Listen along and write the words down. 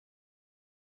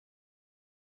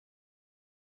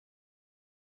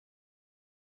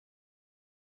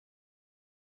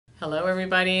Hello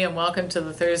everybody and welcome to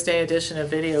the Thursday edition of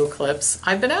Video Clips.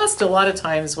 I've been asked a lot of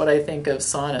times what I think of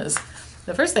saunas.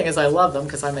 The first thing is I love them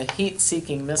because I'm a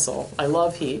heat-seeking missile. I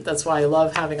love heat. That's why I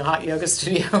love having a hot yoga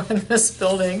studio in this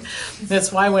building.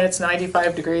 That's why when it's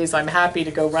 95 degrees, I'm happy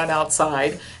to go run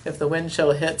outside. If the wind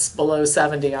chill hits below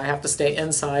 70, I have to stay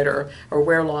inside or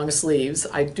wear long sleeves.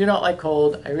 I do not like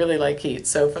cold. I really like heat.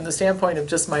 So from the standpoint of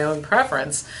just my own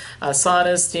preference,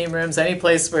 saunas, steam rooms, any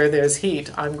place where there's heat,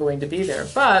 I'm going to be there.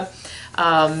 But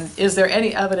is there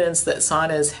any evidence that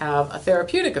saunas have a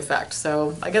therapeutic effect?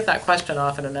 So I get that question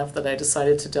often enough that I decided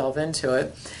to delve into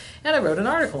it. And I wrote an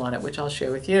article on it, which I'll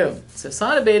share with you. So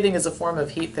sauna bathing is a form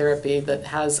of heat therapy that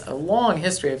has a long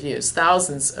history of use,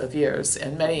 thousands of years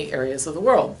in many areas of the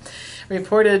world.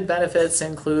 Reported benefits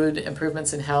include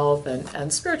improvements in health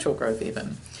and spiritual growth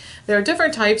even. There are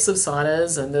different types of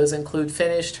saunas, and those include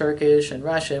Finnish, Turkish, and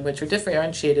Russian, which are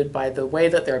differentiated by the way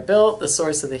that they're built, the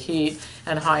source of the heat,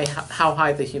 and how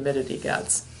high the humidity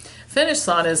gets. Finnish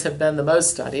saunas have been the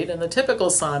most studied, and the typical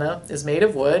sauna is made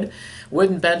of wood.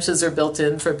 Wooden benches are built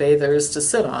in for bathers to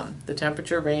sit on. The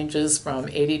temperature ranges from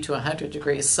 80 to 100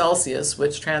 degrees Celsius,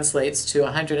 which translates to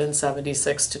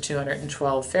 176 to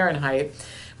 212 Fahrenheit,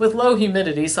 with low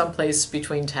humidity, someplace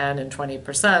between 10 and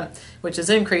 20%, which is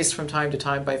increased from time to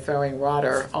time by throwing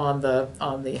water on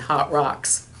the hot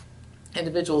rocks.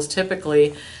 Individuals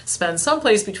typically spend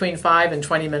someplace between 5 and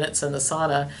 20 minutes in the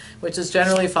sauna, which is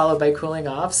generally followed by cooling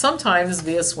off, sometimes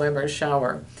via swim or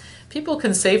shower. People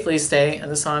can safely stay in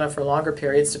the sauna for longer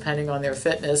periods depending on their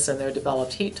fitness and their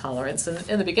developed heat tolerance. And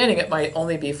in the beginning, it might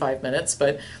only be 5 minutes,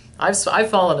 but I've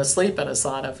fallen asleep in a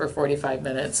sauna for 45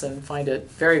 minutes and find it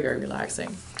very, very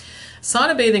relaxing.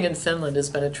 Sauna bathing in Finland has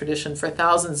been a tradition for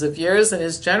thousands of years and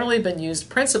has generally been used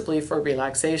principally for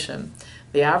relaxation.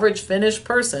 The average Finnish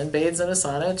person bathes in a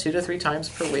sauna 2 to 3 times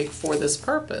per week for this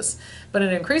purpose, but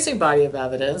an increasing body of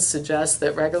evidence suggests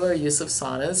that regular use of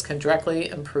saunas can directly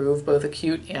improve both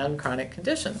acute and chronic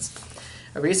conditions.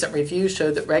 A recent review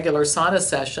showed that regular sauna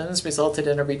sessions resulted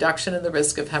in a reduction in the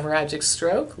risk of hemorrhagic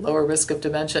stroke, lower risk of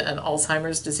dementia and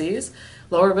Alzheimer's disease,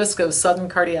 lower risk of sudden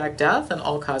cardiac death, and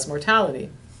all-cause mortality.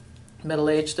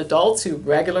 Middle-aged adults who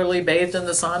regularly bathed in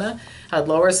the sauna had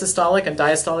lower systolic and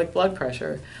diastolic blood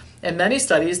pressure. In many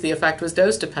studies, the effect was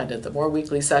dose-dependent. The more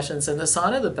weekly sessions in the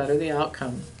sauna, the better the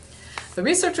outcome. The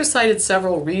researchers cited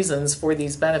several reasons for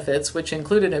these benefits, which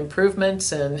included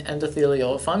improvements in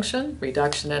endothelial function,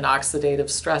 reduction in oxidative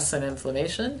stress and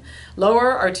inflammation,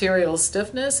 lower arterial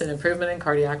stiffness, and improvement in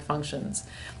cardiac functions.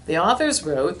 The authors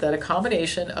wrote that a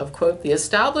combination of, quote, the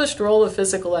established role of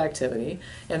physical activity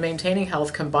in maintaining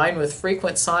health combined with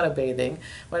frequent sauna bathing,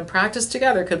 when practiced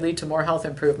together, could lead to more health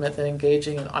improvement than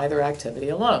engaging in either activity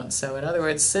alone. So in other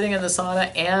words, sitting in the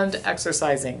sauna and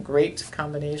exercising, great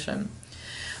combination.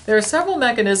 There are several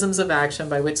mechanisms of action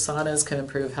by which saunas can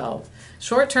improve health.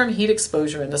 Short-term heat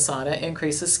exposure in the sauna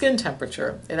increases skin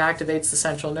temperature. It activates the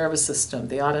central nervous system,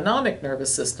 the autonomic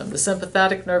nervous system, the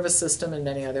sympathetic nervous system, and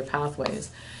many other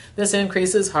pathways. This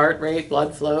increases heart rate,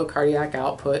 blood flow, cardiac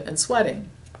output, and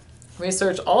sweating.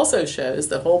 Research also shows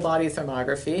that whole-body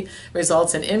thermography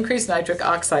results in increased nitric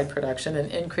oxide production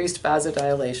and increased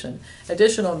vasodilation,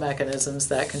 additional mechanisms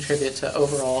that contribute to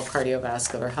overall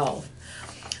cardiovascular health.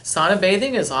 Sauna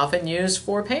bathing is often used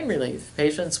for pain relief.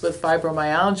 Patients with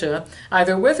fibromyalgia,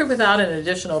 either with or without an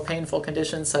additional painful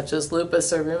condition such as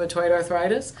lupus or rheumatoid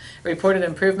arthritis, reported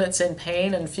improvements in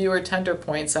pain and fewer tender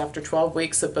points after 12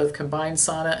 weeks of both combined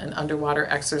sauna and underwater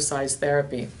exercise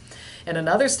therapy. In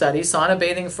another study, sauna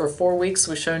bathing for 4 weeks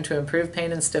was shown to improve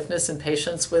pain and stiffness in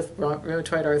patients with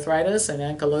rheumatoid arthritis and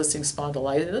ankylosing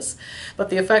spondylitis,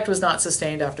 but the effect was not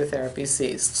sustained after therapy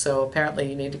ceased. So apparently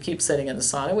you need to keep sitting in the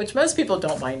sauna, which most people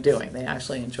don't mind doing. They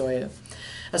actually enjoy it.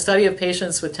 A study of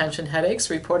patients with tension headaches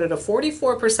reported a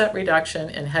 44% reduction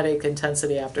in headache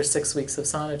intensity after 6 weeks of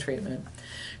sauna treatment.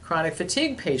 Chronic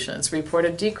fatigue patients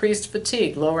reported decreased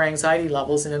fatigue, lower anxiety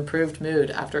levels, and improved mood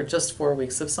after just 4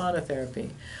 weeks of sauna therapy.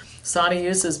 Sauna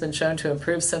use has been shown to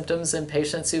improve symptoms in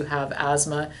patients who have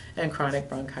asthma and chronic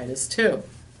bronchitis too.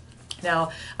 Now,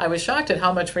 I was shocked at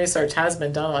how much research has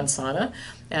been done on sauna,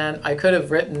 and I could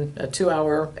have written a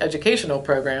 2-hour educational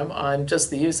program on just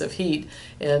the use of heat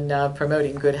in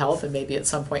promoting good health, and maybe at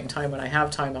some point in time when I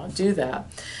have time I'll do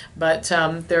that. But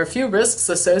there are a few risks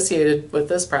associated with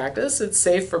this practice. It's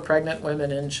safe for pregnant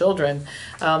women and children.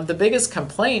 The biggest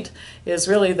complaint is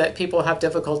really that people have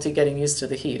difficulty getting used to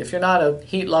the heat. If you're not a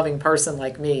heat-loving person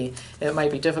like me, it might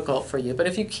be difficult for you. But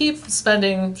if you keep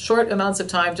spending short amounts of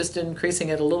time just increasing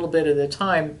it a little bit at a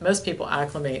time, most people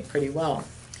acclimate pretty well.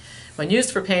 When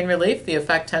used for pain relief, the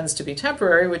effect tends to be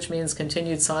temporary, which means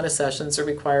continued sauna sessions are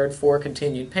required for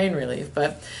continued pain relief.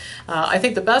 But I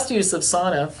think the best use of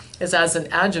sauna is as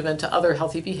an adjuvant to other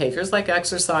healthy behaviors like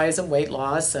exercise and weight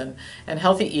loss and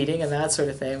healthy eating and that sort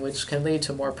of thing, which can lead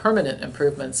to more permanent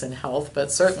improvements in health.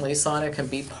 But certainly sauna can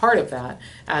be part of that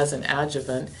as an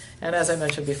adjuvant. And as I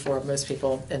mentioned before, most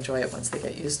people enjoy it once they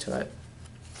get used to it.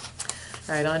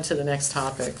 All right, on to the next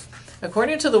topic.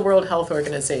 According to the World Health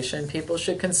Organization, people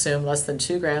should consume less than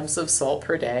 2 grams of salt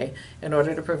per day in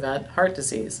order to prevent heart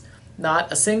disease.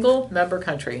 Not a single member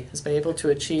country has been able to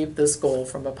achieve this goal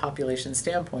from a population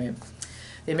standpoint.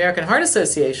 The American Heart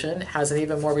Association has an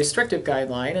even more restrictive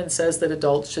guideline and says that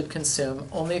adults should consume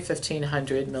only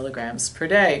 1,500 milligrams per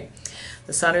day.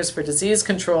 The Centers for Disease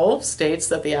Control states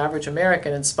that the average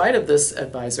American, in spite of this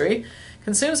advisory,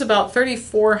 consumes about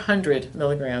 3,400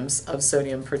 milligrams of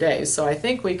sodium per day. So I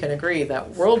think we can agree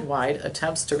that worldwide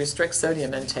attempts to restrict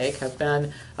sodium intake have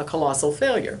been a colossal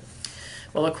failure.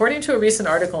 Well, according to a recent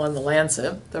article in The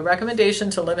Lancet, the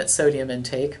recommendation to limit sodium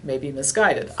intake may be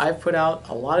misguided. I've put out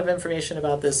a lot of information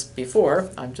about this before.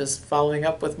 I'm just following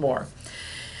up with more.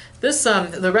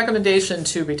 The recommendation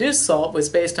to reduce salt was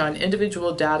based on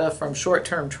individual data from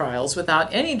short-term trials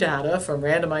without any data from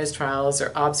randomized trials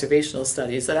or observational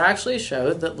studies that actually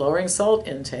showed that lowering salt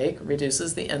intake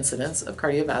reduces the incidence of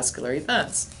cardiovascular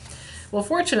events. Well,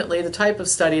 fortunately, the type of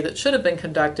study that should have been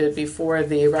conducted before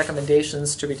the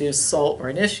recommendations to reduce salt were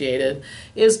initiated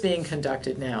is being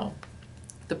conducted now.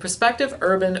 The Prospective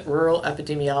Urban-Rural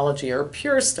Epidemiology, or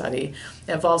PURE study,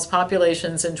 involves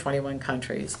populations in 21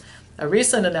 countries. A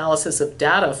recent analysis of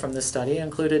data from the study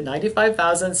included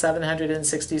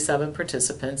 95,767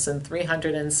 participants in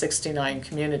 369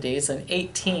 communities in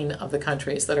 18 of the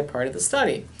countries that are part of the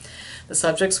study. The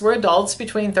subjects were adults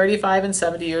between 35 and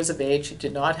 70 years of age who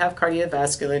did not have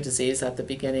cardiovascular disease at the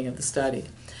beginning of the study.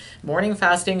 Morning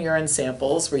fasting urine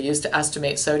samples were used to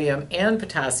estimate sodium and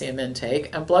potassium intake,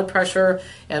 and blood pressure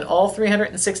in all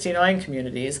 369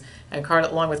 communities, and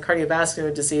along with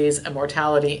cardiovascular disease and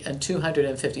mortality in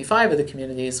 255 of the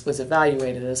communities, was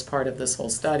evaluated as part of this whole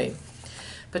study.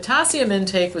 Potassium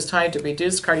intake was tied to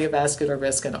reduced cardiovascular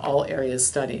risk in all areas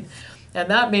studied. And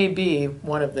that may be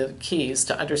one of the keys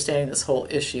to understanding this whole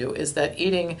issue, is that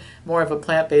eating more of a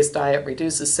plant-based diet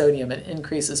reduces sodium and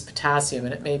increases potassium,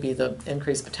 and it may be the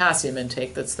increased potassium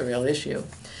intake that's the real issue.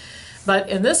 But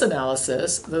in this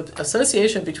analysis, the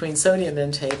association between sodium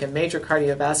intake and major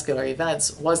cardiovascular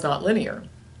events was not linear.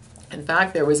 In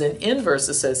fact, there was an inverse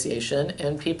association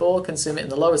in people consuming in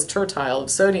the lowest tertile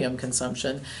of sodium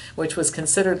consumption, which was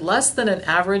considered less than an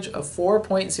average of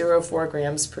 4.04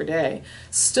 grams per day,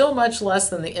 still much less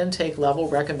than the intake level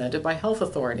recommended by health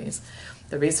authorities.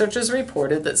 The researchers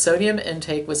reported that sodium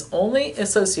intake was only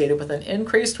associated with an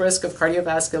increased risk of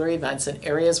cardiovascular events in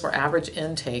areas where average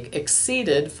intake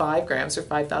exceeded 5 grams or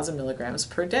 5,000 milligrams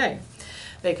per day.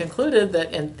 They concluded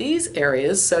that in these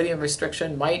areas, sodium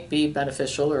restriction might be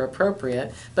beneficial or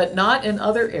appropriate, but not in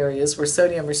other areas where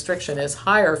sodium restriction is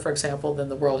higher, for example, than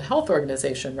the World Health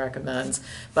Organization recommends,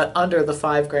 but under the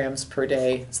 5 grams per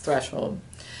day threshold.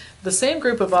 The same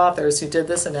group of authors who did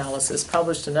this analysis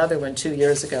published another one 2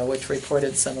 years ago, which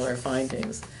reported similar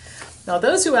findings. Now,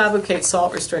 those who advocate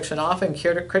salt restriction often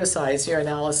criticize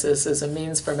urinalysis as a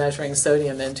means for measuring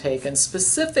sodium intake and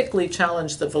specifically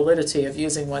challenge the validity of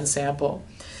using one sample.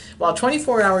 While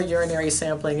 24-hour urinary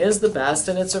sampling is the best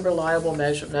and it's a reliable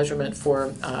measurement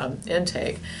for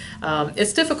intake,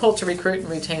 it's difficult to recruit and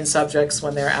retain subjects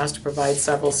when they're asked to provide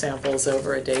several samples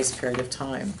over a day's period of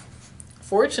time.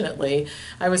 Fortunately,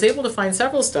 I was able to find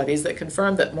several studies that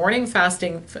confirmed that morning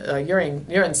fasting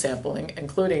urine sampling,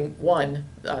 including one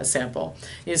sample,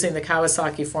 using the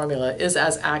Kawasaki formula, is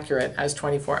as accurate as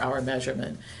 24-hour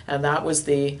measurement. And that was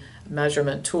the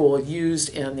measurement tool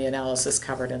used in the analysis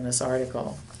covered in this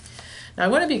article. Now, I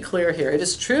want to be clear here. It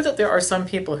is true that there are some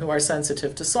people who are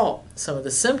sensitive to salt. Some of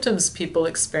the symptoms people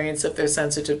experience if they're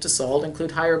sensitive to salt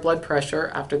include higher blood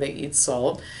pressure after they eat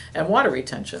salt and water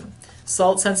retention.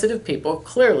 Salt-sensitive people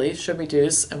clearly should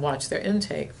reduce and watch their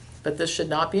intake, but this should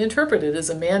not be interpreted as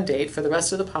a mandate for the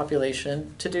rest of the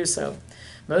population to do so.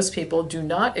 Most people do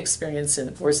not experience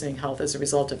worsening health as a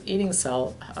result of eating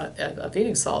salt,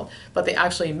 but they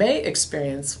actually may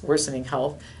experience worsening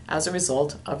health as a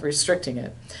result of restricting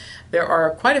it. There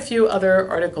are quite a few other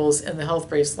articles in the Health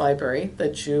Brace library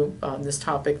that on this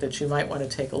topic that you might want to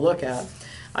take a look at.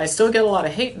 I still get a lot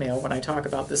of hate mail when I talk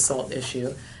about this salt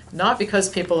issue. not because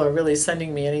people are really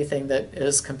sending me anything that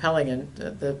is compelling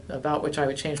and about which I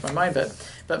would change my mind,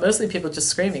 but mostly people just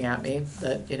screaming at me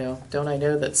that, don't I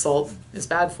know that salt is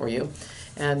bad for you?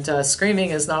 And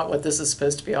screaming is not what this is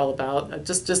supposed to be all about.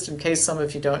 Just in case some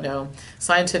of you don't know,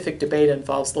 scientific debate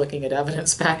involves looking at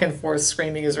evidence back and forth.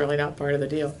 Screaming is really not part of the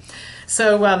deal.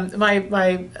 So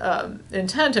my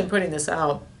intent in putting this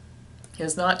out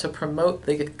is not to promote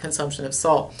the consumption of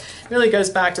salt. It really goes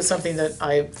back to something that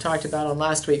I talked about on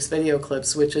last week's video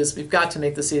clips, which is we've got to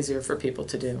make this easier for people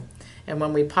to do. And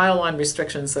when we pile on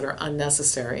restrictions that are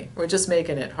unnecessary, we're just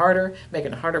making it harder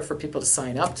for people to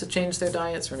sign up to change their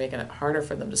diets, we're making it harder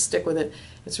for them to stick with it.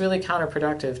 It's really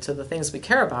counterproductive to the things we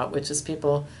care about, which is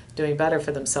people doing better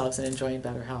for themselves and enjoying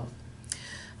better health.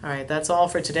 All right, that's all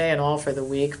for today and all for the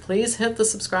week. Please hit the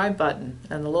subscribe button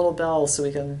and the little bell so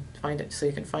you can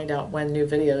find out when new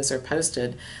videos are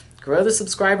posted. Grow the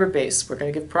subscriber base. We're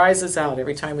going to give prizes out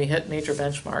every time we hit major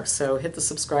benchmarks, so hit the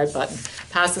subscribe button.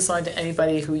 Pass this on to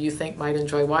anybody who you think might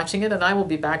enjoy watching it, and I will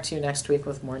be back to you next week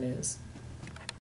with more news.